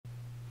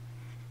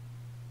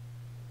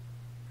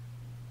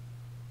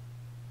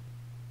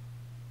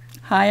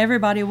Hi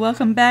everybody,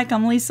 welcome back.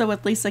 I'm Lisa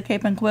with Lisa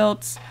Capen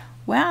Quilts.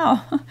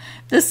 Wow,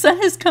 the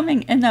sun is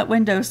coming in that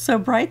window so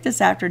bright this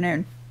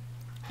afternoon.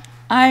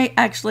 I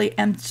actually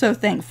am so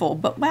thankful,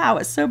 but wow,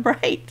 it's so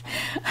bright.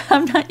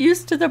 I'm not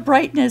used to the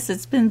brightness.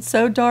 It's been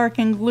so dark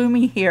and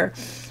gloomy here.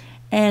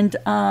 And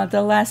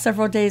the last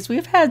several days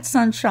we've had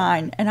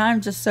sunshine, and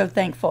I'm just so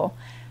thankful.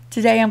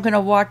 Today I'm going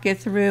to walk you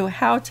through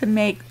how to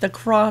make the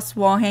cross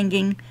wall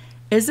hanging.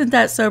 Isn't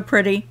that so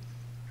pretty?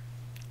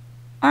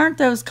 Aren't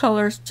those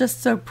colors just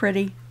so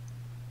pretty?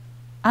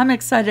 I'm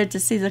excited to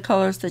see the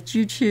colors that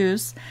you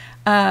choose.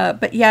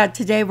 But yeah,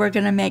 today we're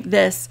going to make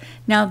this.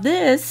 Now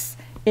this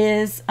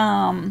is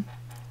a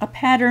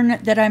pattern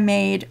that I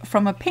made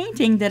from a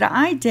painting that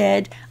I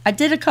did. I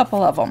did a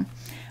couple of them.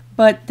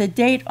 But the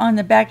date on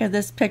the back of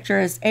this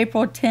picture is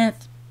April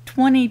 10th,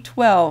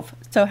 2012.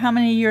 So how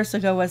many years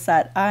ago was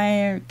that?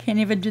 I can't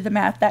even do the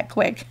math that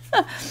quick.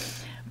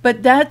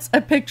 But that's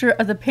a picture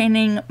of the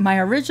painting, my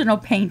original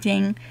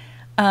painting,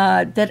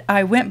 that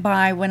I went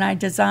by when I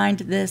designed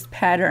this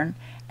pattern.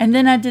 And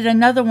then I did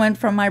another one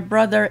from my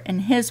brother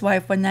and his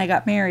wife when they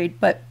got married.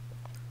 But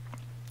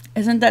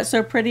isn't that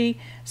so pretty?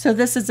 So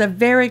this is a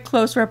very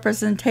close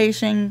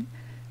representation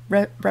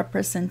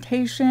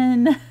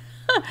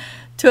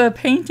to a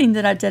painting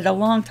that I did a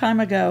long time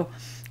ago.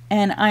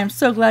 And I am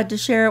so glad to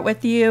share it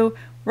with you.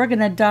 We're going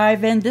to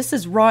dive in. This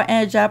is raw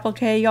edge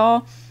applique,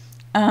 y'all.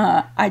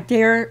 I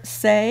dare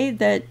say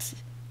that,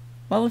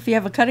 well, if you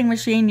have a cutting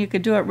machine, you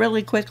could do it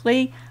really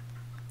quickly.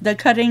 The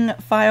cutting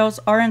files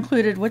are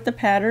included with the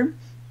pattern.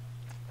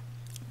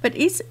 But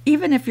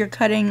even if you're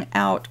cutting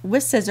out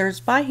with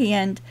scissors by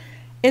hand,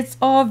 it's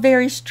all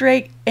very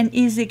straight and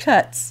easy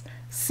cuts.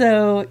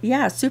 So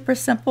yeah, super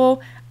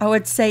simple. I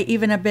would say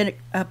even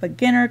a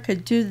beginner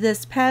could do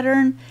this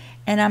pattern,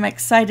 and I'm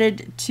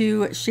excited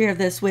to share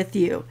this with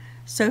you.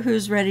 So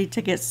who's ready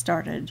to get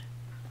started?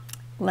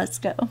 Let's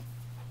go.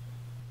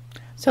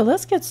 So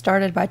let's get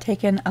started by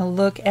taking a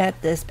look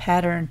at this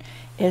pattern.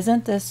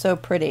 Isn't this so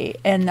pretty?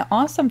 And the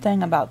awesome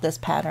thing about this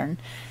pattern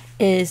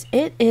is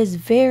it is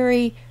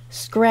very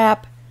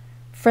scrap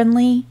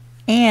friendly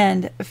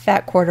and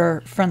fat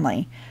quarter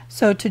friendly.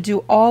 So to do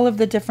all of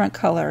the different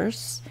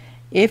colors,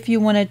 if you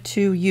wanted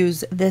to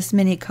use this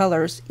many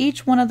colors,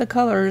 each one of the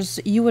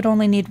colors you would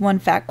only need one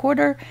fat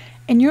quarter,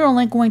 and you're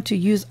only going to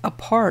use a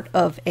part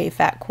of a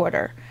fat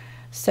quarter.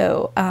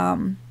 So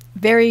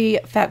very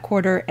fat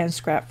quarter and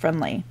scrap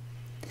friendly.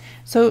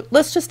 So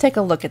let's just take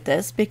a look at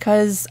this,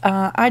 because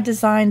I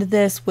designed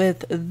this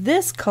with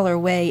this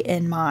colorway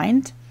in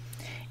mind.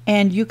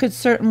 And you could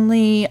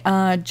certainly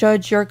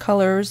judge your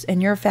colors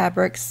and your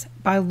fabrics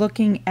by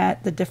looking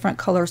at the different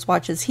color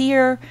swatches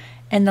here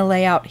and the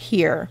layout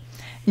here.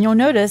 And you'll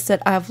notice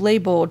that I've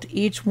labeled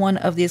each one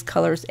of these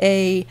colors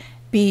A,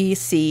 B,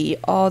 C,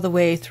 all the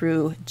way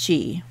through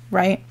G,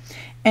 right?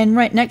 And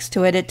right next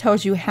to it, it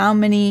tells you how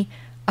many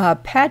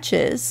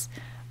patches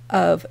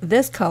of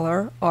this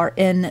color are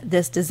in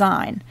this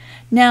design.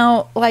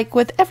 Now, like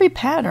with every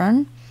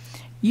pattern,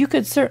 you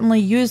could certainly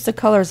use the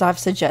colors I've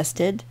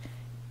suggested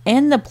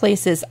in the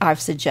places I've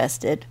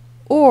suggested,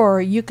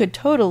 or you could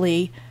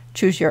totally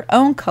choose your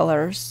own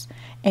colors,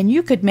 and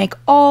you could make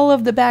all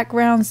of the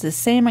backgrounds the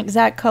same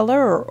exact color,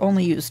 or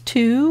only use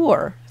 2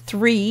 or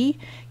 3.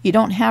 You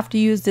don't have to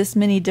use this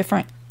many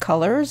different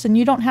colors, and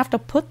you don't have to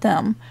put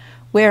them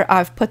where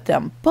I've put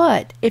them.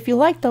 But if you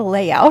like the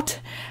layout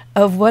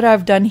of what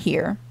I've done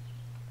here,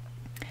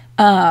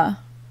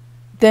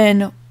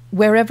 then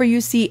wherever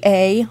you see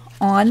A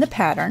on the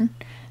pattern,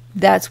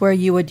 that's where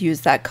you would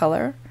use that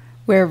color.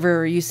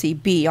 Wherever you see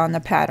B on the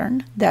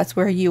pattern, that's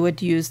where you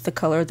would use the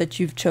color that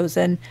you've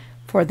chosen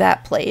for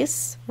that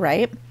place,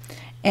 right?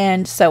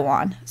 And so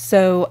on.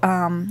 So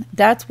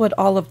that's what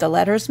all of the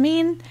letters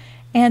mean.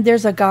 And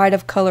there's a guide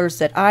of colors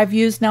that I've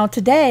used. Now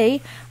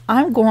today,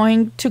 I'm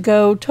going to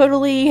go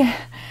totally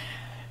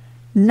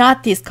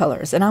not these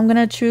colors, and I'm going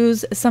to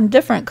choose some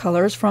different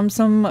colors from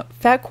some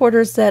fat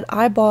quarters that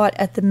I bought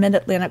at the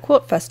Mid-Atlantic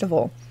Quilt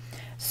Festival.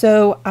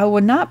 So I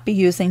will not be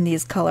using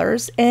these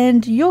colors,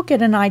 and you'll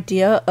get an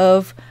idea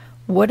of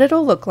what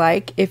it'll look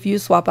like if you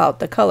swap out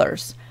the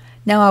colors.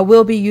 Now I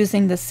will be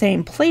using the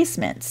same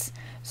placements.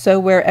 So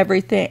where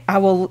everything, I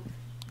will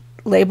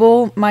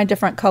label my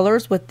different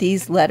colors with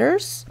these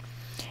letters,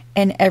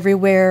 and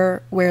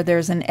everywhere where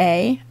there's an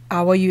A,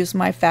 I will use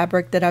my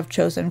fabric that I've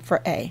chosen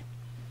for A.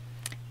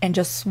 And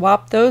just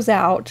swap those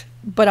out,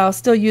 but I'll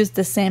still use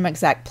the same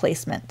exact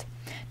placement.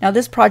 Now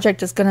this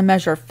project is going to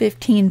measure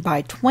 15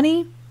 by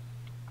 20.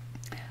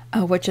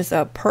 Which is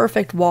a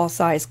perfect wall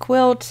size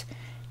quilt,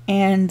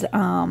 and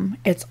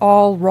it's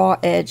all raw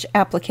edge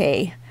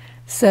applique.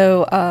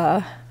 So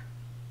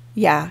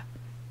yeah,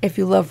 if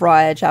you love raw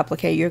edge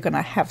applique, you're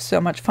gonna have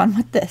so much fun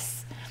with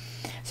this.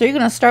 So you're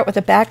gonna start with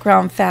a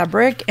background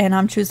fabric, and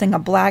I'm choosing a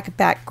black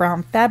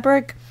background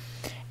fabric,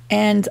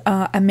 and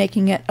I'm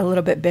making it a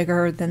little bit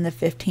bigger than the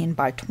 15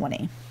 by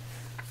 20.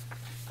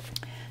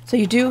 So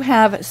you do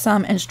have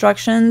some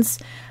instructions,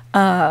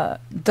 the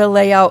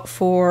layout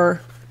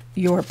for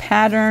your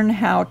pattern,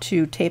 how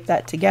to tape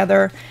that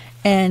together,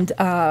 and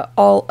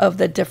all of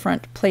the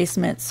different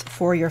placements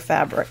for your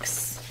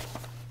fabrics.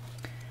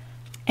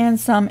 And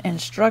some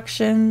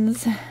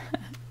instructions.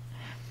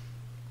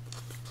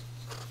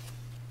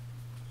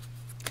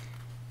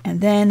 And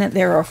then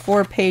there are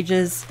 4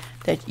 pages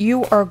that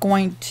you are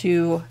going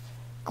to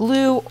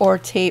glue or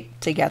tape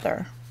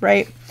together,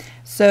 right?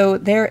 So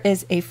there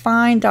is a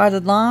fine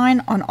dotted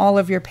line on all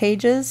of your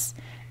pages.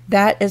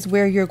 That is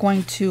where you're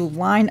going to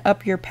line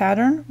up your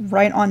pattern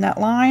right on that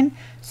line.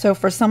 So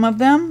for some of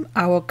them,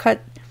 I will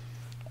cut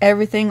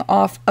everything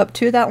off up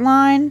to that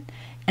line,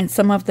 and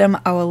some of them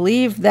I will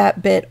leave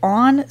that bit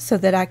on so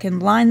that I can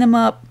line them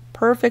up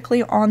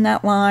perfectly on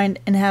that line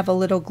and have a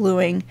little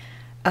gluing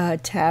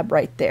tab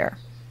right there.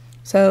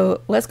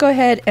 So let's go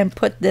ahead and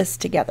put this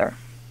together.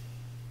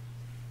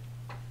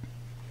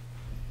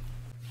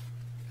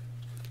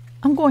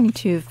 I'm going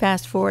to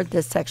fast forward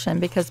this section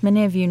because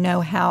many of you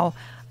know how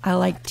I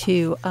like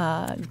to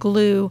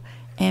glue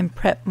and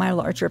prep my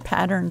larger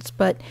patterns,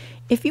 but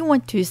if you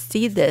want to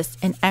see this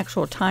in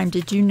actual time,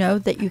 did you know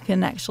that you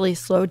can actually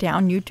slow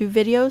down YouTube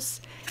videos?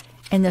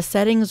 In the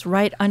settings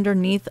right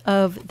underneath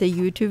of the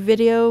YouTube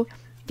video,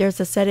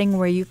 there's a setting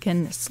where you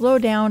can slow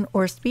down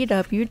or speed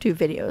up YouTube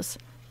videos.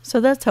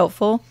 So that's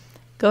helpful.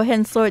 Go ahead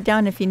and slow it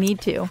down if you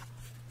need to.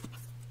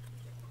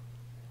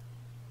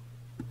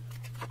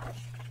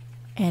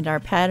 And our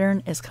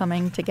pattern is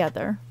coming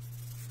together.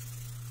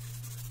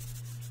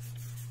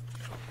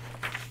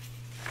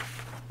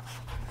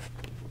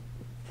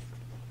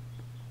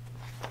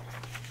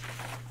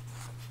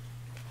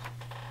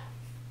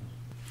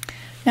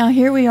 Now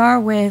here we are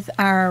with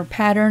our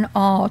pattern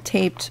all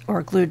taped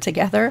or glued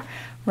together,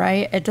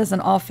 right? It doesn't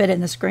all fit in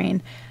the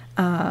screen,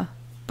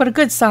 but a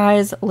good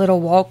size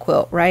little wall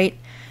quilt, right?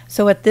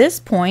 So at this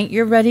point,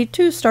 you're ready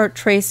to start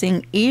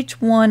tracing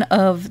each one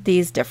of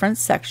these different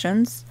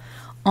sections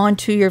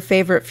onto your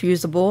favorite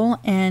fusible.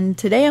 And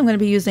today I'm going to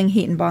be using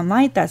Heat and Bond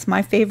Light. That's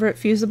my favorite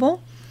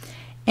fusible.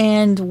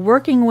 And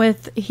working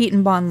with Heat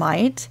and Bond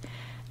Light,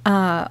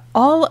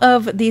 all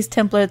of these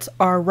templates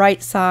are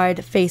right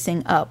side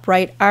facing up,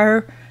 right?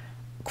 Our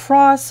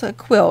cross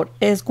quilt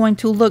is going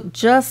to look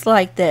just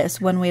like this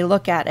when we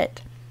look at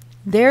it.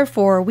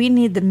 Therefore, we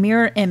need the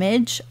mirror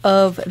image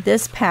of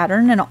this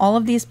pattern and all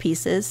of these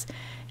pieces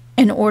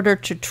in order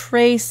to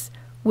trace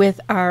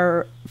with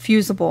our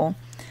fusible.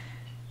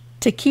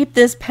 To keep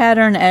this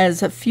pattern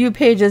as few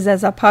pages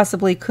as I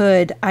possibly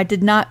could, I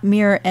did not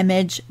mirror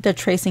image the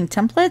tracing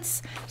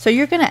templates. So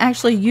you're going to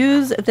actually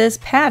use this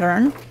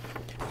pattern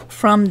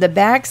from the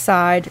back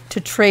side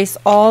to trace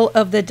all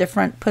of the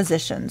different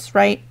positions,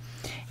 right?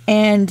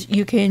 And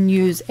you can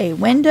use a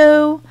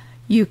window,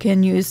 you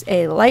can use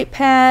a light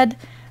pad,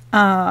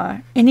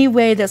 any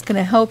way that's going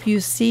to help you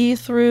see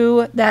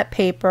through that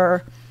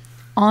paper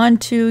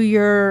onto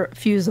your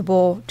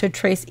fusible to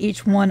trace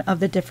each one of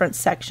the different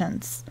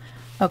sections.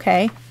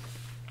 Okay,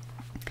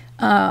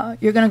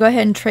 you're going to go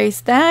ahead and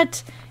trace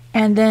that,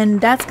 and then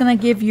that's going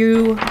to give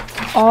you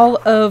all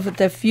of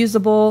the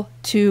fusible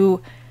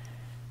to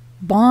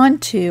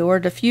bond to or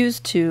diffuse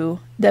to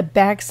the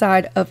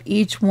backside of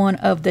each one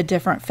of the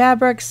different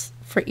fabrics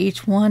for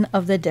each one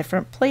of the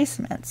different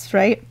placements,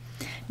 right?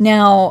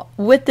 Now,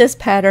 with this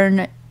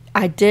pattern,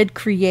 I did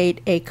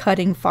create a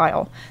cutting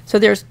file. So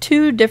there's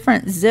 2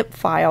 different zip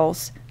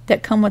files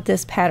that come with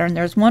this pattern.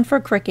 There's one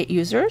for Cricut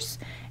users,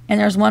 and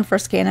there's one for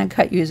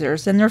ScanNCut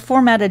users, and they're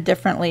formatted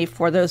differently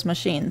for those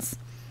machines.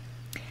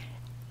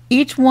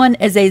 Each one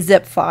is a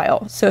zip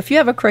file. So if you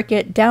have a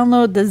Cricut,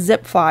 download the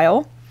zip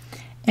file,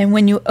 and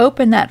when you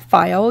open that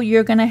file,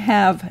 you're going to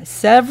have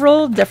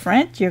several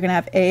different, you're going to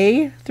have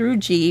A through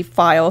G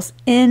files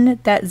in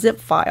that zip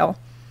file.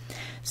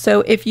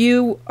 So if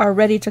you are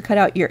ready to cut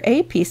out your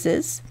A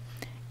pieces,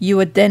 you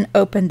would then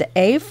open the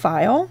A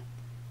file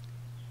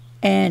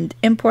and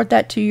import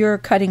that to your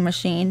cutting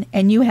machine,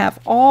 and you have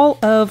all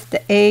of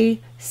the A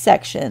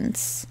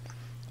sections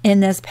in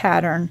this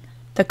pattern,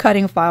 the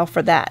cutting file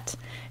for that.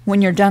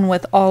 When you're done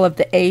with all of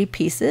the A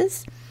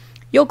pieces,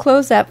 you'll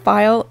close that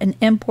file and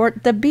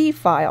import the B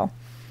file.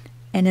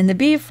 And in the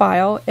B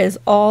file is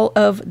all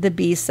of the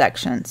B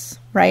sections,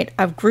 right?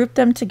 I've grouped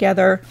them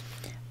together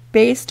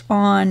based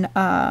on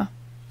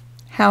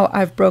how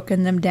I've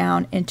broken them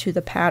down into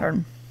the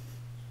pattern.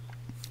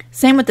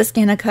 Same with the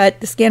ScanNCut.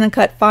 The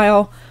ScanNCut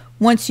file,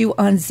 once you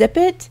unzip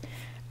it,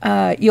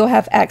 you'll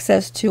have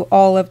access to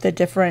all of the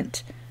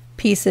different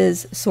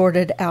pieces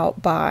sorted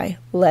out by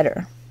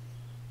letter.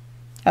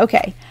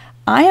 Okay,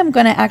 I am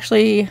going to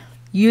actually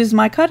use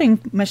my cutting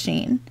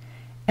machine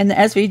and the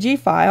SVG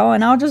file,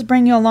 and I'll just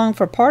bring you along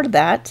for part of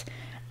that,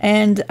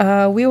 and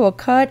we will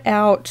cut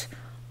out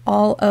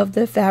all of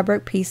the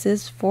fabric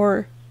pieces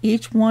for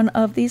each one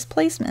of these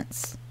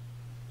placements.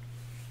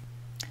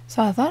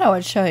 So I thought I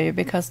would show you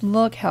because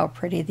look how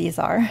pretty these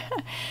are.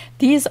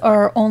 These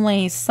are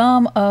only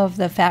some of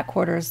the fat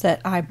quarters that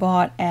I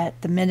bought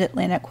at the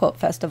Mid-Atlantic Quilt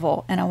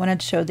Festival, and I wanted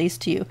to show these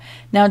to you.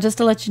 Now, just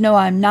to let you know,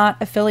 I'm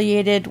not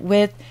affiliated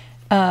with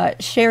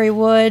Sherry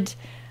Wood.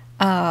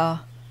 I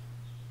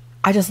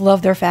just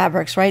love their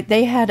fabrics, right?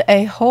 They had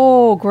a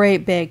whole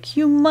great big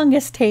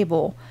humongous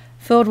table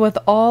filled with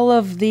all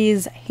of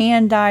these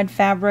hand-dyed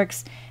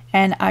fabrics,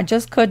 and I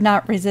just could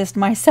not resist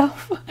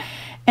myself.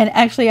 And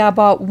actually I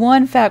bought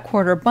one fat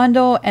quarter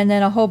bundle and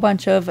then a whole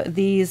bunch of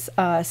these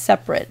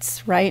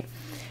separates, right?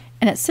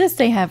 And it says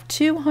they have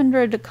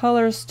 200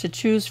 colors to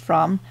choose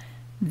from.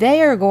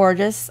 They are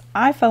gorgeous.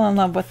 I fell in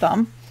love with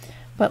them.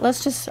 But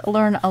let's just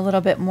learn a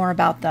little bit more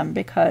about them,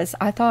 because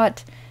I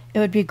thought it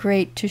would be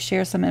great to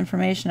share some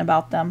information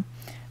about them.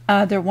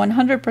 They're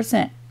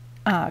 100%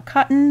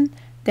 cotton.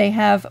 They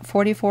have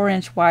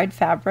 44-inch wide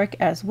fabric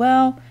as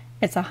well.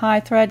 It's a high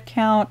thread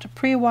count,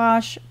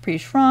 pre-wash,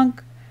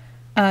 pre-shrunk.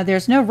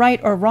 There's no right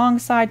or wrong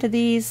side to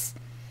these.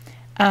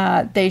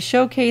 They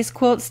showcase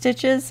quilt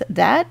stitches.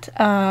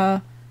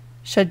 That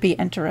should be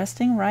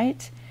interesting,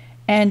 right?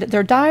 And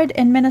they're dyed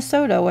in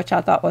Minnesota, which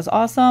I thought was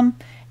awesome.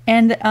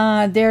 And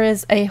there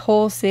is a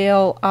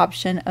wholesale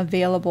option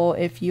available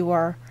if you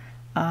are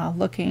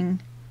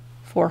looking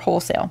for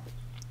wholesale.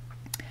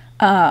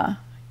 Yeah,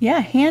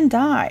 hand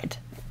dyed.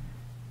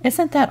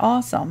 Isn't that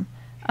awesome?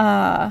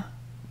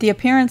 The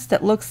appearance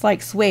that looks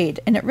like suede,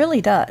 and it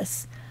really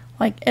does.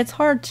 Like, it's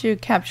hard to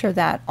capture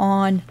that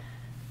on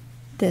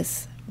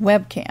this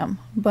webcam,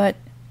 but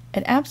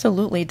it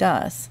absolutely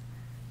does.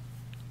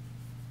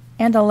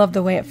 And I love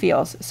the way it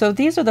feels. So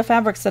these are the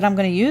fabrics that I'm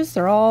going to use.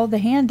 They're all the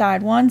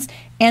hand-dyed ones.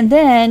 And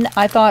then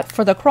I thought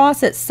for the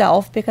cross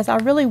itself, because I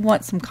really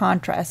want some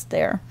contrast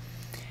there,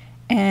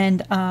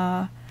 and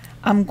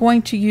I'm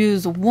going to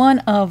use one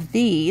of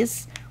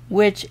these,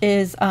 which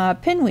is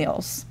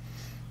pinwheels.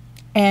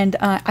 And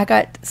I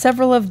got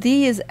several of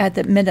these at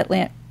the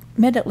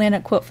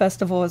Mid-Atlantic Quilt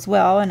Festival as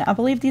well. And I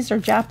believe these are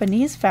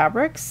Japanese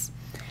fabrics.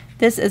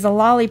 This is a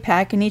lolly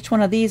pack, and each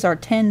one of these are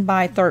 10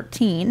 by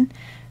 13.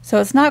 So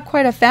it's not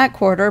quite a fat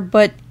quarter,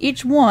 but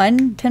each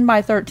one, 10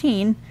 by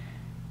 13,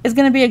 is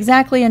going to be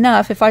exactly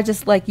enough. If I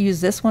just like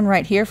use this one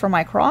right here for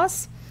my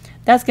cross,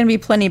 that's going to be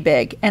plenty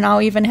big. And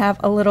I'll even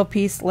have a little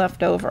piece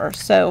left over.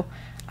 So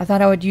I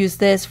thought I would use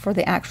this for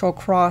the actual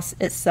cross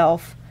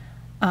itself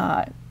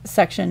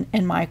section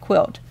in my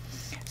quilt.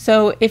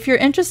 So if you're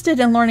interested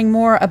in learning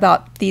more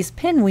about these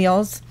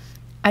pinwheels,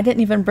 I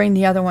didn't even bring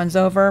the other ones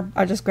over.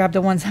 I just grabbed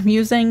the ones I'm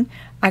using.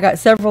 I got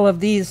several of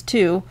these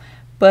too.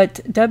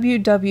 But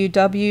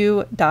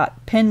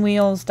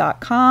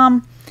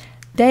www.pinwheels.com,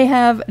 they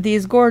have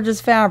these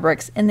gorgeous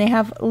fabrics, and they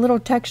have little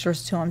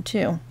textures to them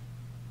too,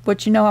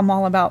 which, you know, I'm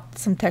all about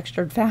some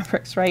textured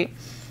fabrics, right?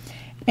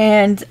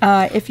 And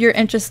if you're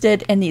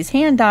interested in these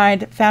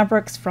hand-dyed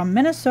fabrics from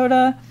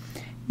Minnesota,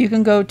 you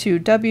can go to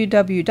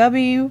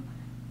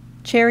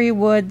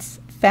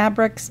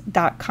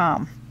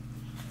www.cherrywoodsfabrics.com.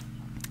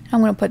 I'm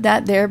going to put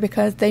that there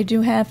because they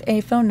do have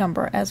a phone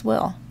number as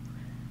well.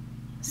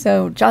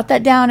 So jot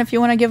that down if you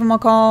want to give them a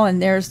call,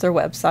 and there's their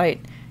website.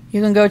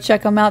 You can go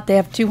check them out. They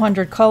have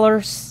 200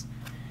 colors.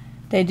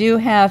 They do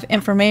have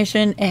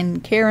information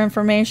and care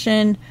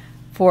information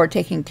for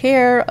taking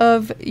care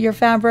of your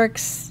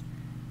fabrics.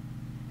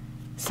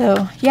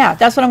 So yeah,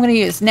 that's what I'm going to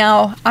use.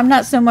 Now, I'm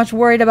not so much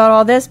worried about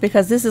all this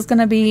because this is going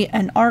to be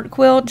an art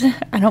quilt.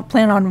 I don't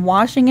plan on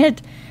washing it.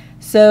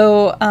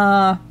 So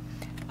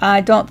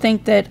I don't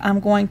think that I'm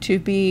going to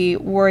be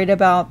worried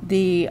about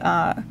the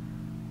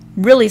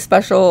really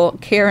special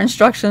care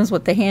instructions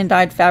with the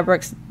hand-dyed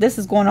fabrics. This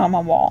is going on my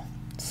wall.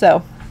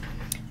 So,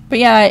 but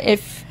yeah,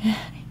 if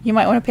you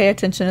might want to pay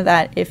attention to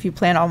that if you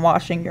plan on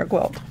washing your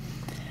quilt.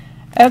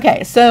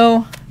 Okay,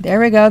 so there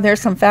we go.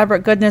 There's some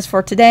fabric goodness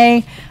for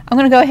today. I'm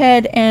going to go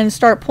ahead and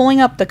start pulling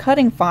up the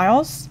cutting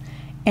files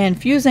and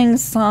fusing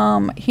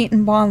some Heat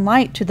and Bond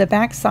Light to the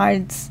back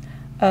sides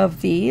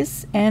of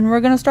these, and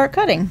we're going to start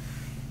cutting.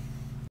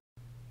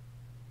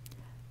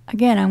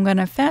 Again, I'm going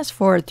to fast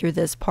forward through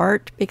this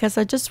part because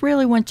I just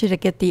really want you to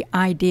get the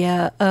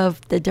idea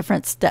of the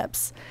different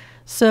steps.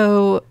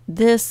 So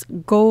this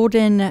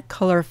golden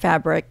color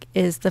fabric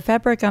is the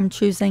fabric I'm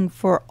choosing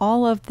for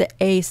all of the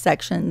A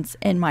sections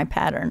in my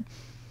pattern.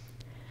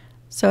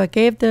 So I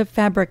gave the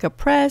fabric a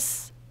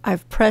press.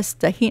 I've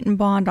pressed the Heat and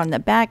Bond on the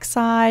back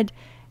side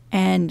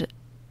and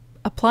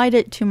applied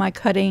it to my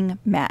cutting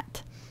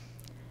mat.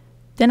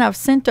 Then I've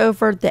sent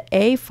over the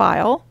A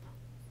file,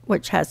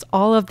 which has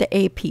all of the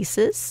A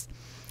pieces,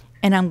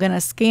 and I'm going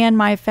to scan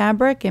my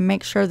fabric and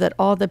make sure that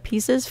all the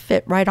pieces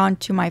fit right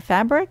onto my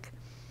fabric.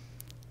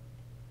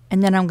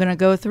 And then I'm going to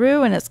go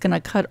through and it's going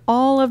to cut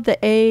all of the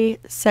A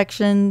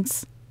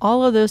sections,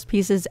 all of those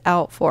pieces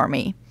out for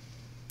me.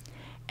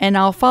 And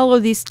I'll follow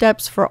these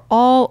steps for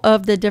all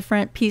of the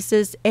different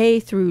pieces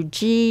A through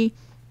G.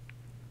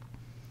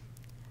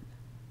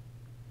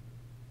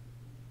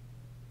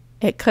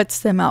 It cuts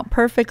them out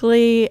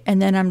perfectly,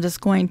 and then I'm just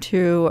going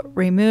to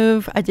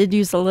remove. I did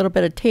use a little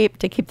bit of tape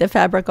to keep the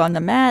fabric on the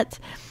mat.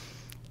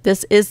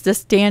 This is the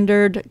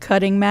standard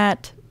cutting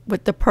mat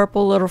with the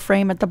purple little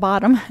frame at the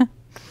bottom.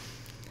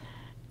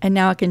 And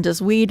now I can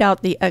just weed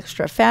out the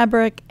extra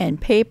fabric and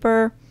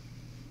paper.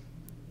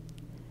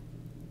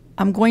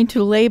 I'm going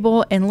to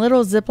label in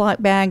little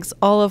Ziploc bags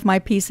all of my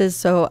pieces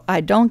so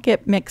I don't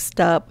get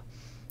mixed up.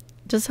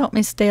 Just help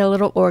me stay a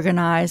little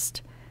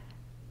organized.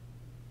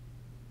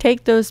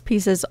 take those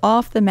pieces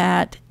off the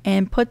mat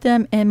and put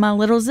them in my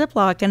little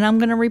Ziploc, and I'm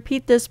going to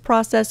repeat this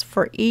process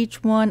for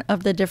each one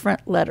of the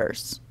different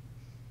letters.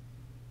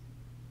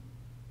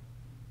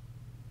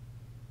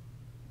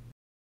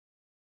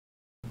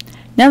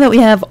 Now that we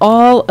have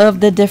all of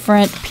the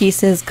different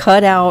pieces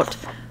cut out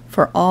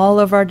for all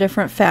of our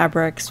different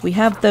fabrics, we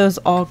have those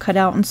all cut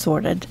out and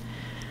sorted.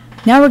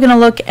 Now we're going to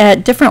look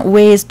at different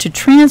ways to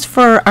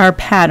transfer our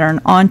pattern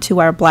onto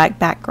our black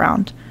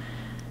background.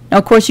 Now,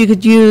 of course, you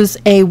could use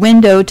a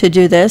window to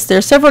do this. There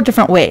are several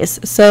different ways.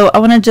 So I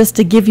wanted just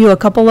to give you a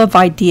couple of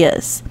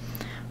ideas,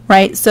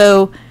 right?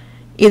 So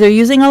either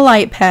using a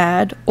light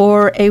pad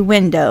or a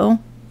window,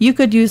 you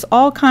could use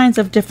all kinds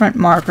of different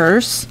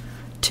markers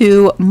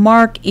to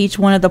mark each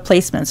one of the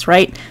placements,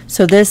 right?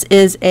 So this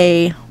is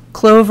a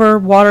Clover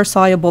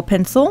water-soluble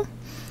pencil,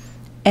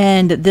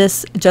 and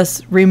this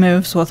just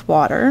removes with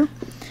water.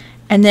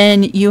 And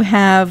then you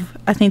have,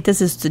 I think this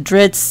is the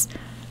Dritz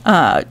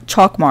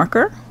chalk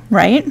marker,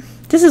 right?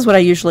 This is what I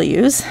usually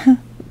use.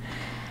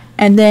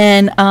 And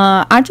then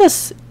I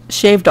just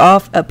shaved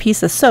off a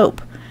piece of soap,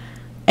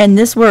 and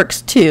this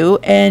works too.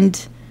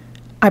 And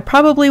I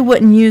probably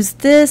wouldn't use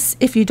this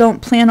if you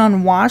don't plan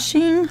on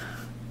washing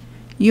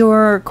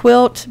your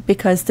quilt,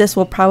 because this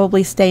will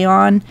probably stay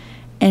on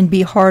and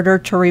be harder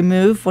to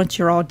remove once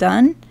you're all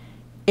done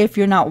if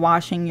you're not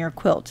washing your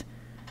quilt.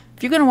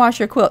 If you're going to wash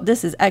your quilt,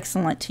 this is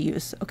excellent to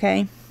use,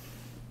 okay?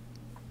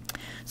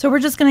 So we're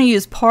just going to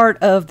use part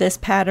of this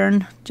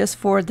pattern just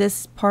for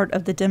this part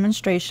of the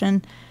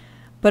demonstration.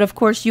 But of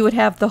course you would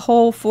have the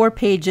whole 4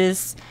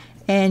 pages,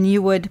 and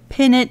you would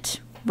pin it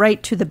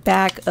right to the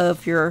back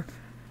of your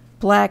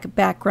black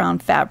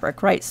background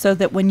fabric, right? So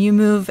that when you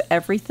move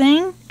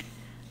everything,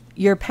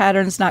 your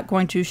pattern's not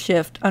going to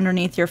shift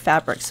underneath your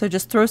fabric. So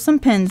just throw some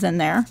pins in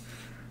there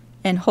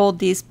and hold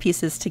these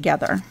pieces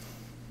together.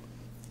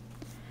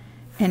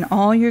 And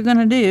all you're going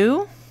to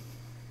do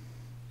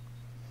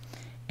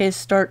is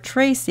start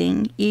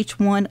tracing each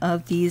one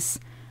of these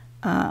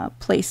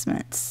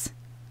placements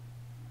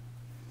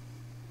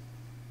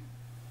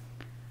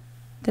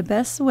the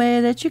best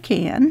way that you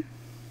can.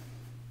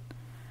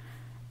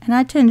 And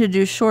I tend to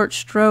do short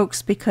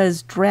strokes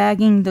because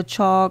dragging the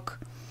chalk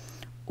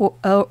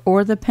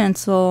or the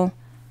pencil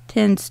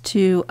tends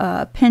to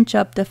pinch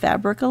up the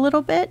fabric a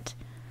little bit.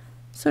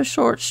 So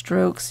short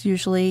strokes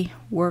usually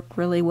work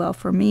really well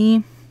for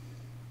me.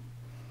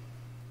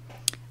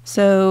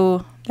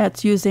 So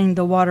that's using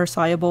the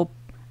water-soluble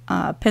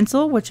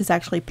pencil, which is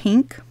actually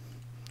pink.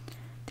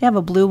 They have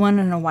a blue one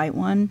and a white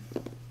one.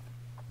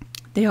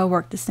 They all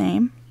work the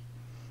same.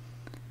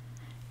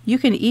 You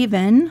can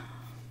even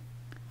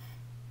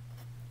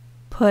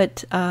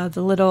put the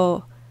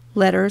little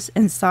letters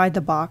inside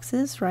the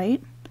boxes,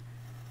 right?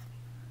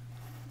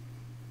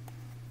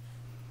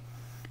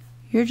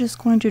 You're just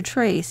going to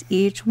trace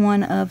each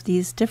one of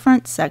these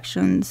different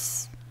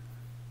sections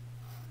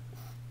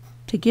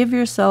to give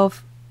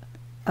yourself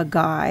a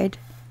guide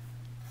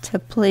to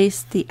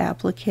place the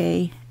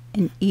applique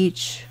in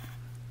each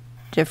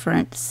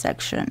different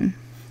section.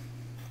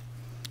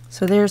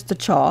 So there's the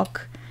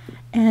chalk,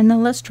 and now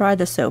let's try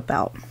the soap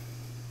out.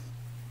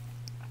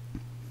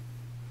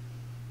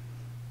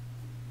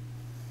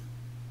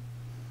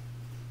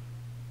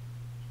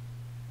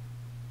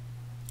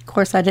 Of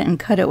course, I didn't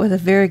cut it with a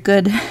very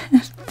good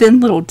thin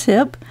little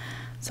tip,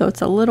 so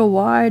it's a little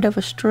wide of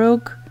a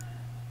stroke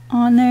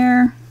on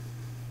there.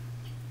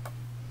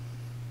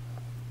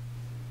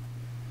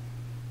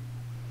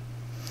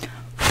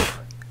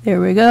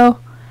 There we go.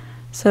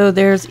 So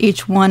there's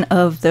each one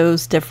of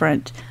those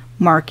different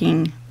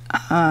marking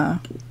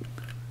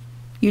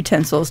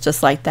utensils,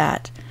 just like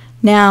that.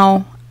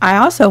 Now, I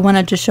also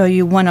wanted to show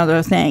you one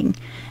other thing.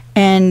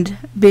 And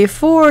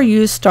before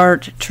you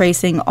start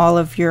tracing all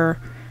of your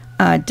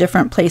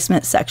different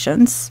placement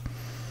sections,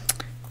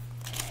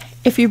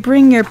 if you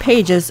bring your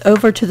pages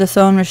over to the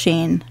sewing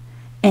machine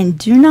and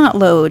do not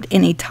load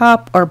any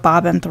top or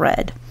bobbin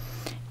thread,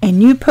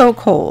 and you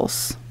poke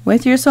holes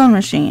with your sewing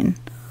machine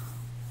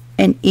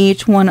in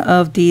each one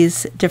of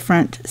these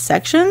different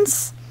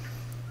sections,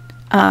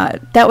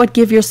 that would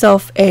give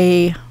yourself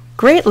a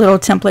great little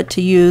template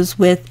to use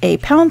with a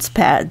pounce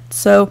pad.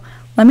 So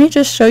let me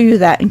just show you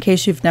that in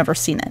case you've never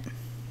seen it.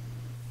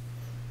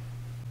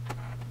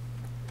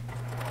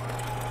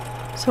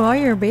 So all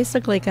you're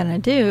basically going to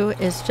do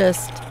is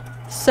just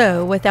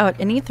sew without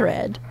any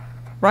thread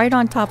right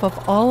on top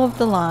of all of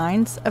the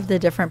lines of the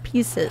different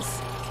pieces.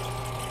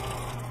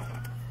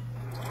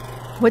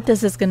 What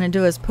this is going to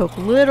do is poke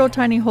little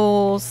tiny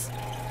holes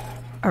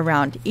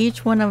around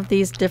each one of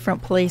these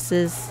different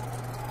places,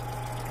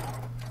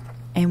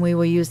 and we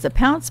will use the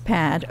pounce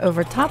pad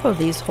over top of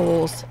these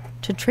holes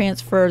to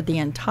transfer the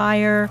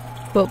entire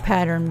quilt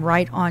pattern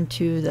right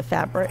onto the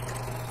fabric.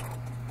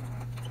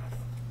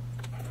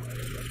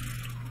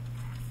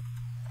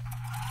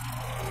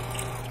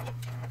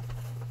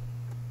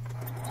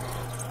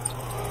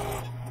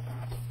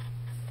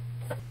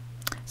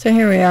 So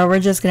here we are.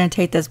 We're just going to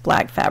take this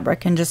black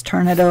fabric and just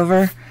turn it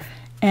over,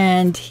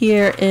 And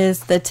here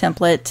is the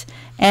template,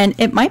 and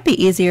it might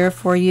be easier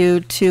for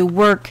you to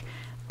work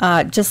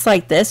just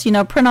like this, you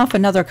know, print off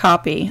another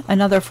copy,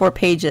 another 4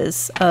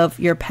 pages of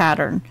your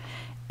pattern,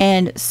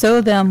 and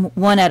sew them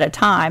one at a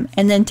time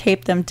and then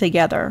tape them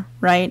together,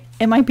 right?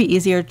 It might be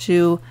easier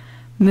to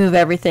move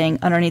everything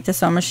underneath the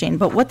sewing machine,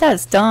 but what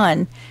that's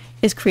done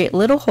is create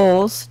little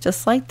holes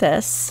just like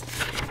this,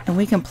 and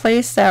we can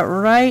place that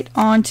right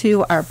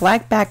onto our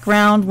black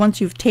background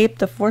once you've taped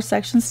the 4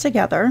 sections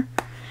together.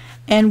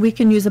 And we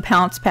can use a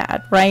pounce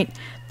pad, right?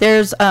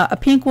 There's a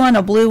pink one,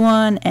 a blue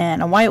one,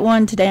 and a white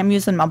one. Today I'm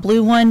using my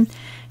blue one.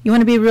 You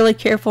want to be really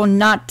careful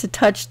not to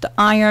touch the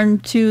iron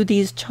to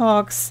these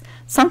chalks.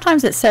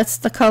 Sometimes it sets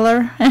the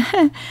color,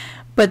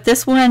 but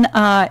this one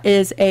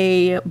is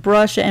a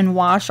brush and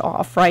wash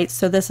off, right?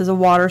 So this is a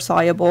water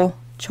soluble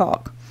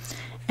chalk.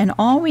 And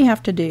all we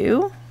have to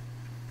do,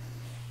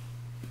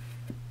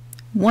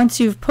 once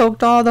you've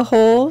poked all the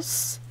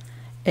holes,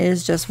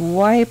 is just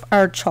wipe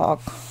our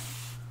chalk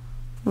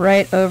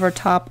right over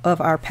top of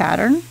our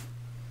pattern.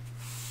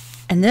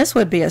 And this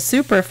would be a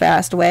super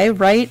fast way,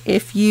 right?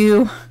 If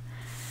you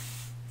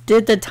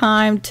did the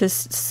time to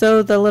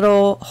sew the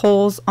little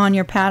holes on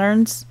your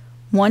patterns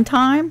one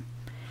time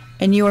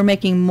and you were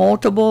making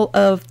multiple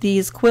of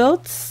these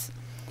quilts,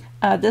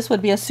 this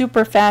would be a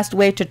super fast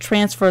way to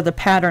transfer the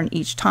pattern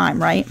each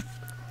time, right?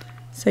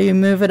 So you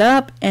move it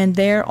up and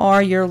there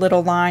are your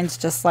little lines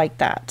just like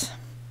that.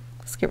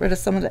 Let's get rid of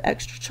some of the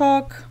extra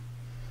chalk.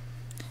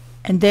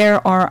 And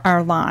there are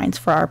our lines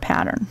for our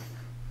pattern.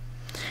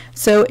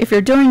 So if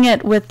you're doing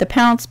it with the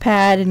pounce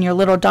pad and your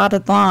little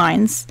dotted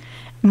lines,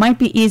 it might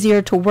be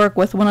easier to work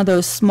with one of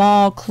those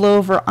small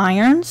clover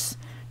irons,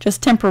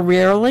 just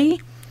temporarily,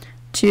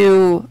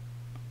 to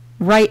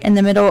right in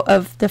the middle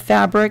of the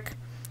fabric.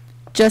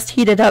 Just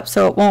heat it up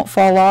so it won't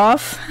fall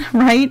off,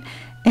 right?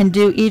 And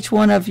do each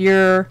one of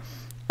your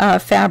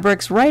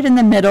fabrics right in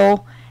the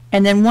middle.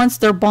 And then once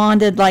they're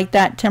bonded like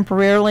that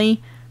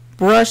temporarily,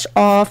 brush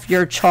off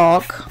your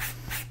chalk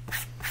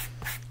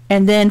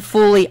and then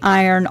fully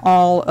iron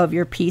all of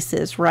your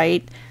pieces,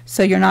 right?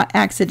 So you're not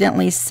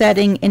accidentally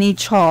setting any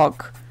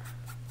chalk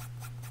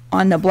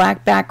on the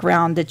black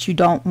background that you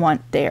don't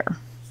want there.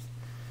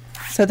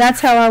 So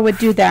that's how I would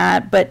do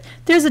that, but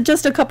there's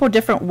just a couple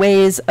different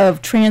ways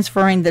of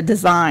transferring the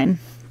design.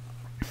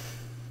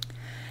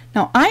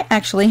 Now I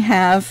actually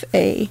have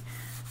a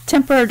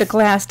tempered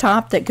glass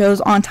top that goes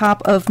on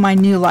top of my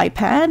new light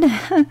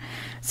pad.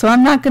 So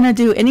I'm not going to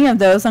do any of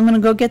those. I'm going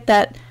to go get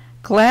that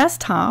glass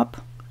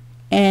top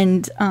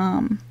and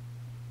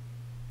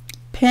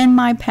pin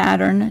my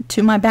pattern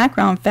to my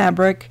background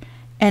fabric,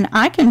 and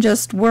I can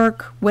just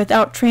work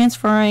without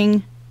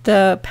transferring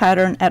the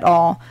pattern at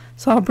all.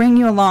 So I'll bring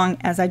you along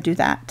as I do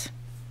that.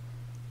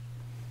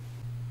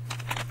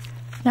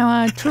 Now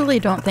I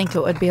truly don't think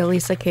it would be a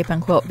Lisa Capen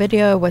Quilt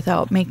video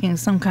without making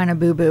some kind of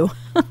boo-boo.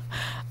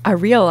 I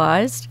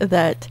realized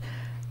that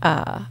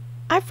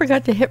I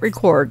forgot to hit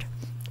record.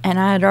 And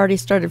I had already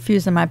started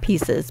fusing my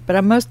pieces, but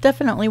I most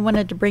definitely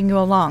wanted to bring you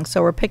along.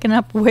 So we're picking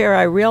up where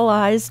I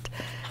realized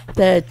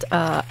that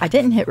I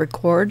didn't hit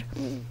record.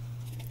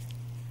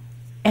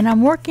 And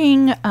I'm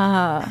working,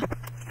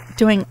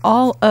 doing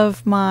all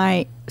of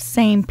my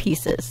same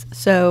pieces.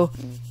 So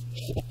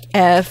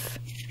F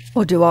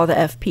will do all the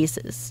F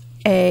pieces.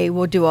 A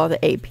will do all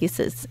the A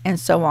pieces, and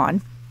so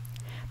on.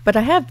 But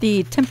I have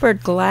the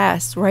tempered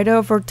glass right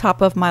over top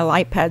of my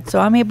light pad,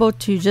 so I'm able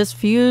to just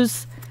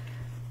fuse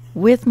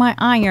with my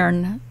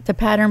iron the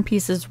pattern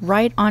pieces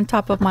right on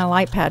top of my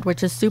light pad,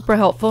 which is super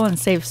helpful and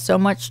saves so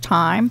much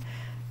time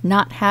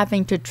not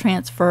having to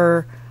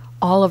transfer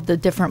all of the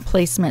different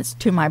placements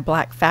to my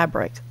black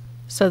fabric.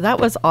 So that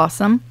was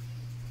awesome.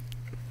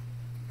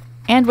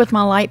 And with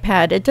my light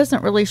pad, it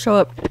doesn't really show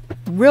up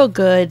real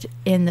good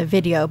in the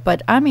video,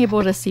 but I'm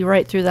able to see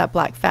right through that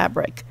black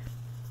fabric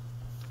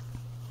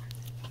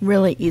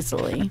really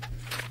easily.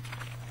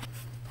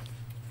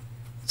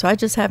 So I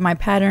just have my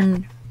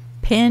pattern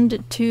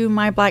pinned to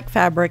my black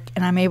fabric,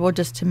 and I'm able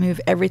just to move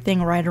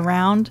everything right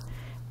around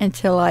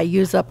until I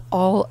use up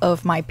all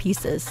of my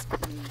pieces.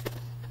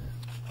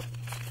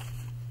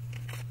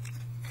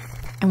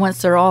 And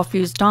once they're all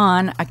fused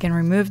on, I can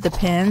remove the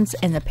pins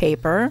and the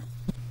paper,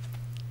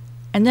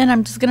 and then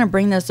I'm just going to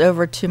bring this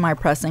over to my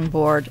pressing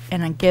board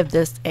and give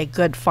this a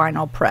good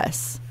final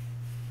press.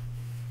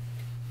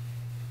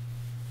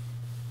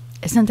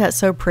 Isn't that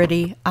so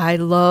pretty? I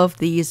love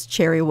these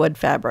cherry wood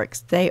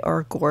fabrics. They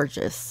are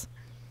gorgeous.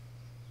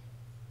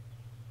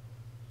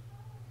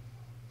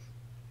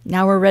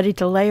 Now we're ready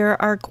to layer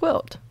our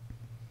quilt.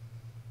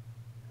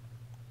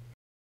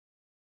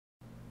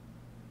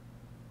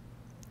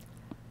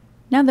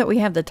 Now that we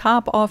have the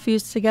top all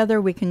fused together,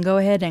 we can go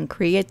ahead and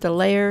create the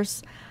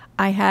layers.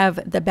 I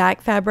have the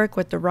back fabric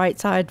with the right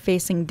side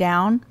facing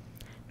down.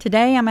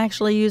 Today I'm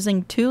actually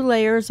using 2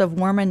 layers of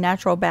warm and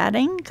natural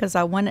batting because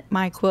I want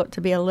my quilt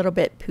to be a little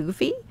bit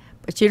poofy,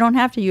 but you don't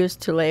have to use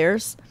 2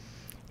 layers.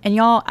 And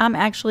y'all, I'm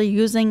actually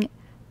using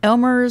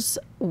Elmer's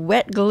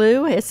wet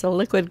glue. It's a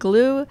liquid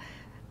glue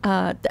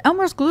the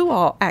Elmer's glue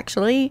all,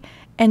 actually.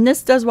 And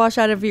this does wash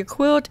out of your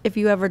quilt if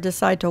you ever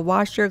decide to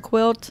wash your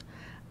quilt.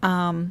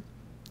 And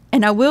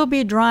I will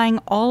be drying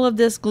all of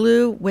this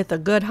glue with a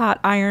good hot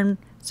iron.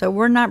 So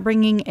we're not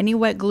bringing any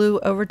wet glue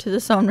over to the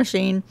sewing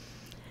machine.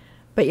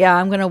 But yeah,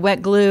 I'm going to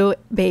wet glue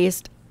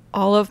baste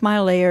all of my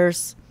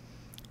layers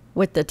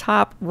with the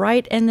top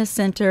right in the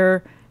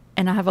center.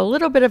 And I have a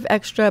little bit of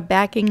extra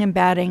backing and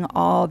batting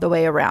all the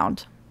way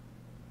around.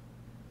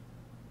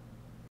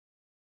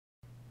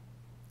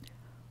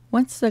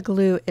 Once the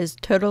glue is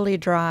totally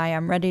dry,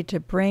 I'm ready to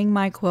bring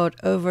my quilt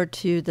over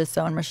to the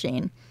sewing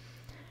machine.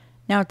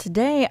 Now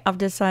today I've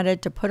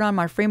decided to put on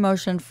my free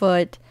motion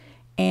foot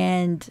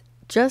and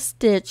just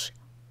stitch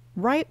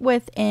right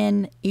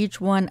within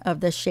each one of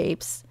the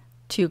shapes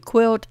to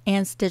quilt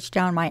and stitch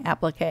down my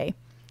applique.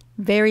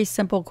 Very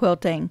simple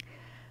quilting.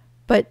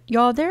 But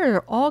y'all, there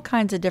are all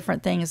kinds of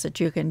different things that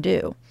you can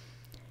do.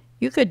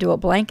 You could do a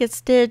blanket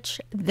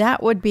stitch.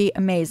 That would be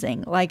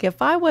amazing. Like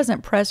if I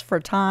wasn't pressed for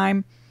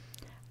time,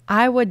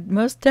 I would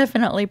most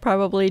definitely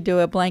probably do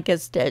a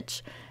blanket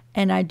stitch.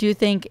 And I do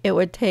think it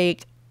would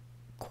take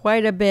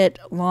quite a bit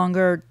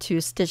longer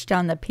to stitch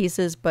down the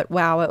pieces, but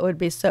wow, it would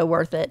be so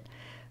worth it.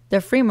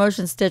 The free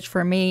motion stitch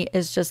for me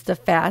is just the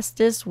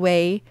fastest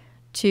way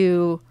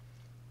to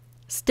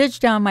stitch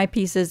down my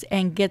pieces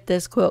and get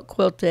this quilt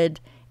quilted.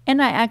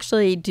 And I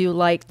actually do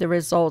like the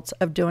results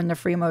of doing the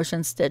free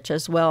motion stitch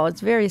as well.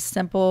 It's very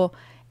simple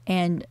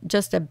and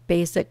just a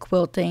basic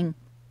quilting.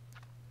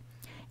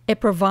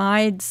 It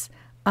provides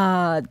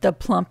the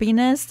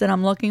plumpiness that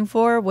I'm looking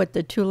for with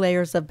the 2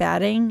 layers of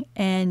batting,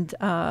 and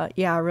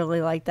yeah, I really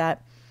like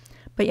that.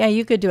 But yeah,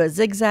 you could do a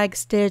zigzag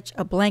stitch,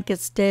 a blanket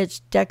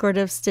stitch,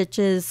 decorative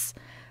stitches.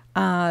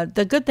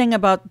 The good thing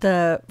about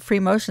the free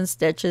motion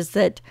stitch is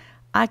that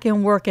I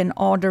can work in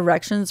all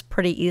directions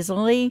pretty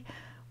easily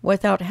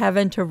without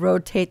having to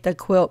rotate the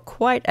quilt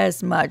quite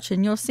as much.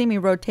 And you'll see me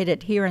rotate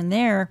it here and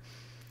there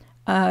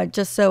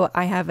just so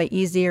I have an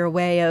easier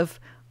way of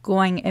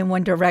going in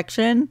one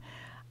direction.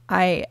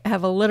 I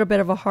have a little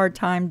bit of a hard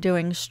time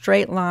doing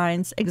straight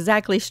lines,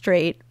 exactly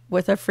straight,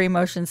 with a free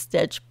motion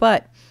stitch.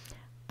 But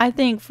I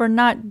think for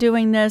not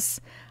doing this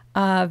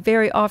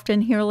very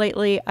often here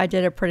lately, I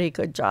did a pretty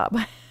good job.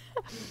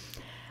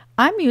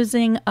 I'm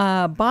using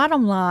a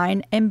bottom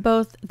line in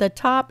both the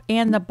top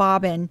and the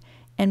bobbin.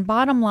 And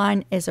bottom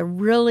line is a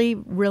really,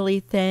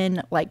 really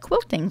thin, like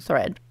quilting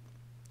thread.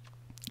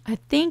 I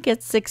think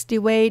it's 60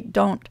 weight.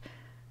 Don't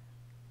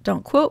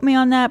quote me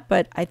on that,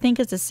 but I think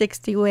it's a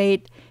 60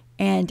 weight.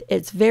 And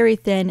it's very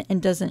thin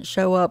and doesn't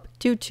show up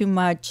too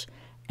much.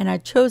 And I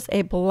chose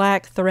a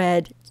black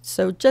thread,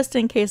 so just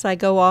in case I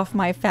go off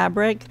my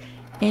fabric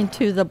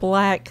into the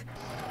black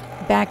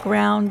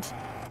background,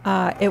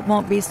 it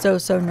won't be so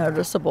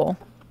noticeable.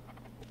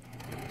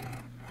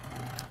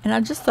 And I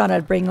just thought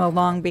I'd bring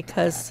along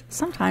because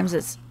sometimes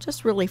it's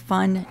just really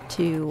fun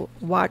to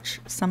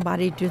watch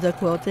somebody do the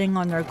quilting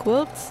on their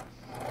quilts.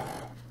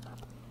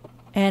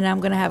 And I'm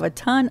going to have a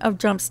ton of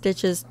jump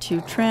stitches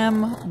to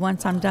trim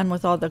once I'm done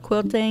with all the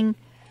quilting.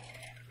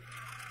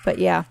 But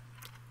yeah,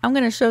 I'm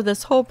going to show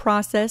this whole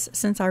process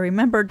since I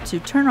remembered to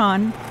turn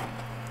on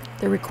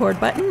the record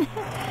button.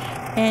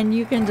 And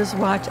you can just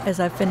watch as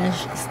I finish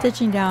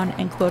stitching down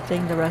and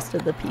quilting the rest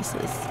of the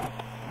pieces.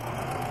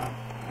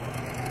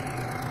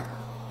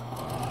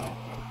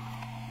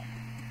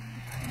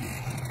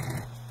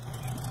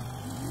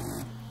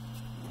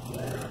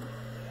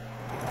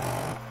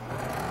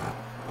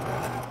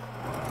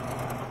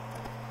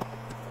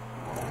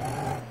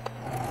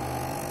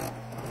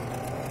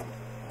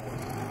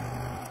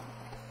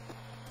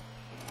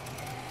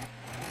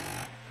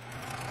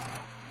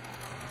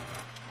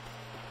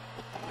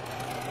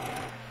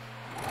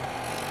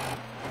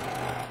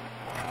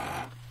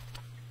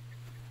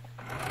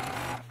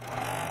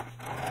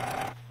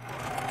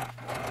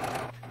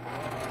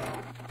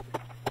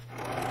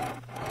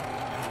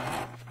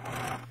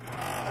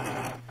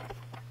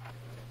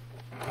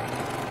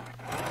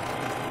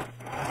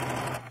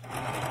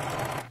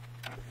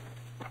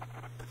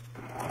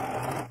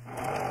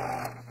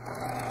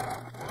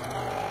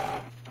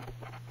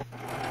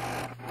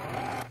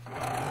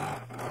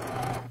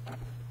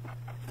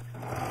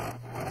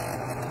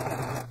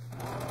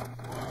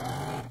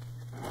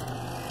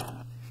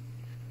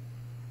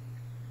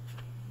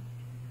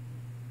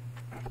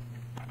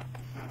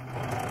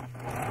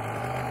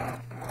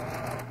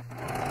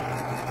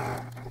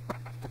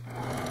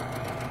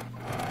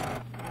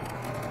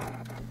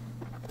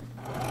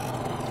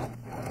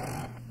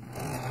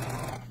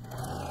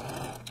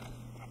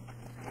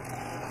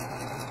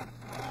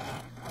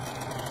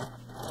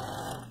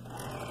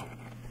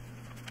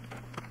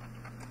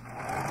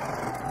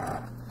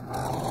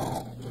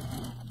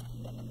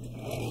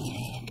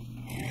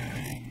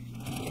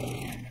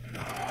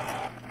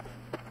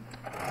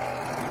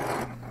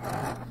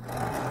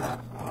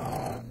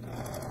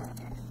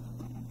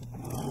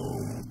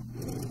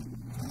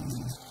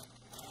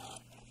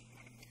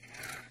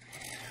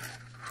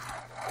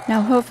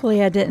 Now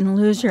hopefully I didn't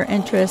lose your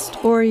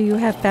interest or you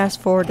have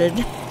fast forwarded.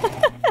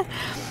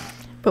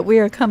 But we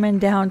are coming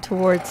down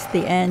towards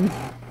the end,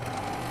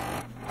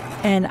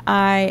 and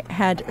I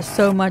had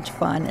so much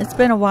fun. It's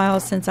been a while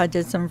since I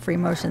did some free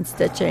motion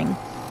stitching,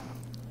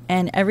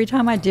 and every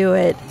time I do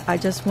it, I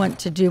just want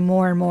to do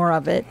more and more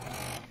of it.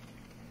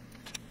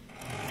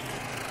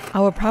 I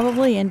will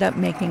probably end up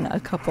making a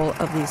couple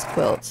of these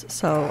quilts,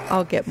 so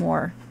I'll get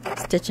more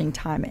stitching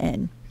time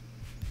in.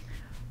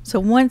 So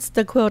once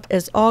the quilt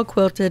is all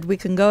quilted, we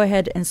can go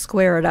ahead and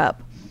square it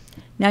up.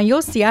 Now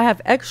you'll see I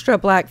have extra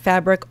black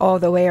fabric all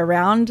the way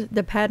around.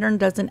 The pattern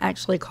doesn't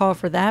actually call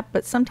for that,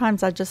 but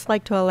sometimes I just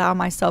like to allow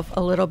myself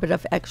a little bit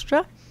of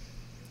extra.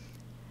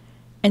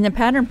 And the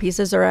pattern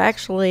pieces are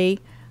actually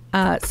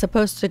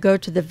supposed to go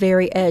to the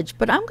very edge,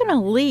 but I'm going to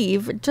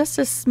leave just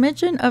a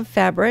smidgen of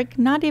fabric,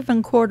 not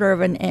even 1/4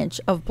 of an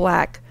inch of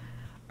black,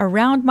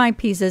 around my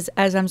pieces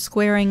as I'm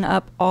squaring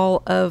up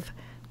all of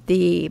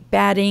the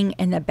batting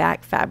and the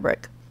back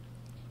fabric.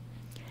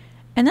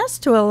 And that's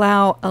to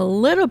allow a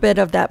little bit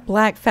of that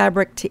black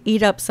fabric to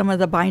eat up some of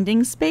the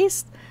binding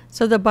space,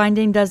 so the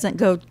binding doesn't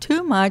go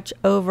too much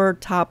over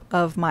top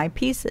of my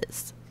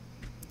pieces.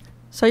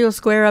 So you'll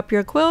square up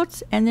your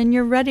quilts and then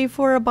you're ready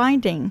for a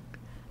binding.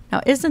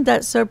 Now isn't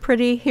that so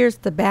pretty? Here's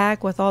the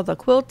back with all the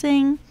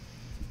quilting.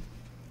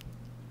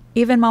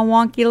 Even my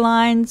wonky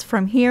lines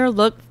from here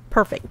look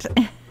perfect.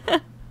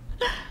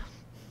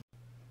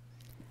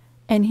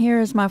 And here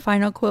is my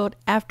final quilt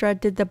after I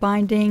did the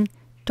binding.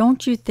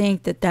 Don't you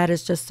think that that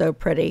is just so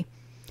pretty?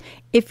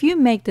 If you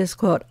make this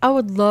quilt, I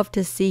would love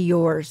to see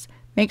yours.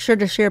 Make sure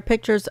to share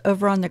pictures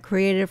over on the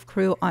Creative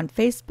Crew on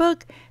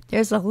Facebook.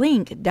 There's a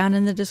link down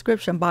in the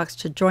description box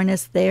to join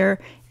us there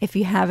if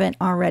you haven't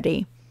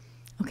already.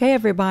 Okay,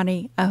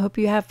 everybody, I hope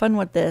you have fun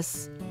with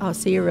this. I'll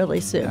see you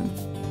really soon.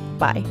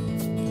 Bye.